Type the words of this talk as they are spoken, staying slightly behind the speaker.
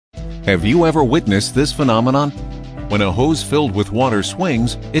Have you ever witnessed this phenomenon? When a hose filled with water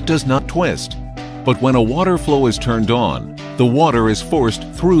swings, it does not twist. But when a water flow is turned on, the water is forced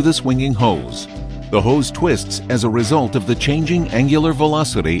through the swinging hose. The hose twists as a result of the changing angular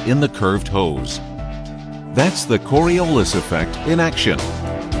velocity in the curved hose. That's the Coriolis effect in action.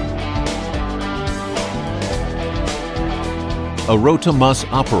 A Rotamass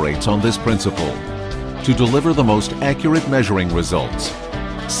operates on this principle to deliver the most accurate measuring results.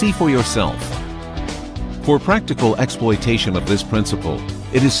 See for yourself. For practical exploitation of this principle,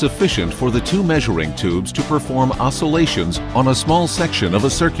 it is sufficient for the two measuring tubes to perform oscillations on a small section of a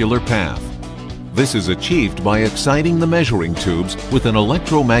circular path. This is achieved by exciting the measuring tubes with an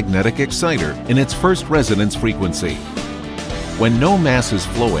electromagnetic exciter in its first resonance frequency. When no mass is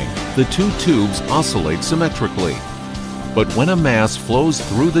flowing, the two tubes oscillate symmetrically. But when a mass flows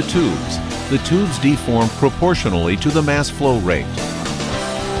through the tubes deform proportionally to the mass flow rate.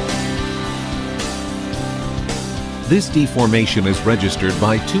 This deformation is registered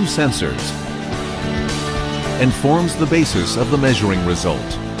by two sensors and forms the basis of the measuring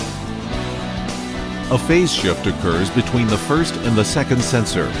result. A phase shift occurs between the first and the second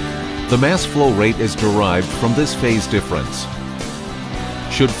sensor. The mass flow rate is derived from this phase difference.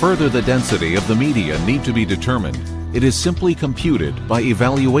 Should further the density of the media need to be determined, it is simply computed by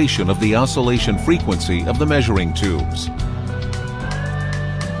evaluation of the oscillation frequency of the measuring tubes.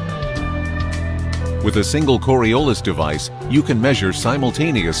 With a single Coriolis device, you can measure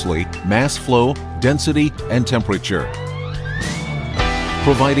simultaneously mass flow, density, and temperature,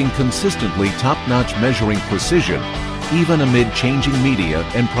 providing consistently top-notch measuring precision even amid changing media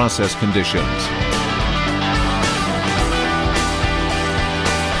and process conditions.